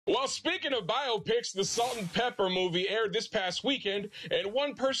Well, speaking of biopics, the Salt-N-Pepa movie aired this past weekend, and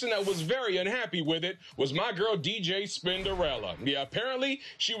one person that was very unhappy with it was my girl DJ Spinderella. Yeah, apparently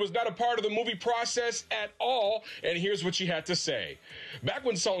she was not a part of the movie process at all, and here's what she had to say. Back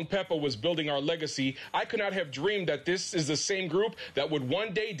when Salt-N-Pepa was building our legacy, I could not have dreamed that this is the same group that would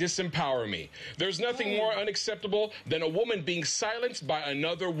one day disempower me. There's nothing more unacceptable than a woman being silenced by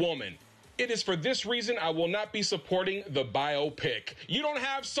another woman. It is for this reason I will not be supporting the biopic. You don't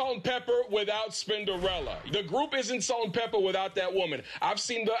have Salt-N-Pepa without Spinderella. The group isn't Salt-N-Pepa without that woman. I've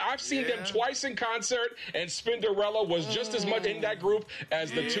seen them twice in concert, and Spinderella was just as much in that group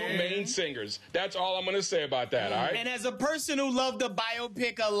as the two main singers. That's all I'm going to say about that, all right? And as a person who loved the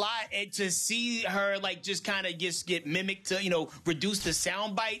biopic a lot, and to see her like just kind of just get mimicked to, reduce to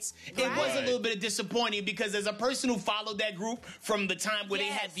sound bites, it was a little bit disappointing because as a person who followed that group from the time where they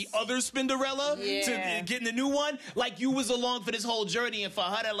had the other Spinderella to getting the new one, like you was along for this whole journey, and for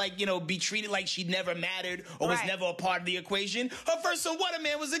her to be treated like she never mattered or was never a part of the equation. Her first "So What a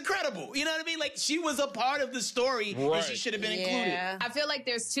Man" was incredible. You know what I mean? Like she was a part of the story and she should have been included. I feel like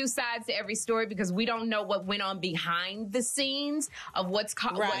there's two sides to every story because we don't know what went on behind the scenes of what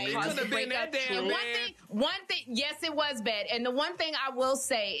caused the breakup. One thing, yes, it was bad. And the one thing I will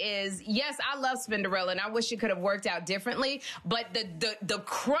say is, yes, I love Spinderella and I wish it could have worked out differently. But the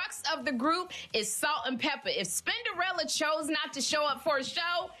crux of the group is Salt-N-Pepa. If Spinderella chose not to show up for a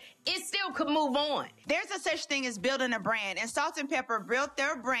show, it still could move on. There's a such thing as building a brand, and Salt-N-Pepa built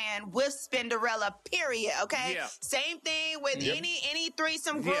their brand with Spinderella, period, okay? Yeah. Same thing with any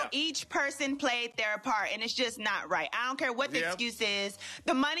threesome group. Each person played their part, and it's just not right. I don't care what the excuse is.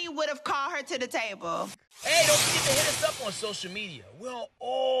 The money would have called her to the table. Hey, don't forget to hit us up on social media. We're on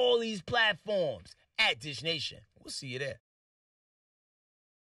all these platforms at Dish Nation. We'll see you there.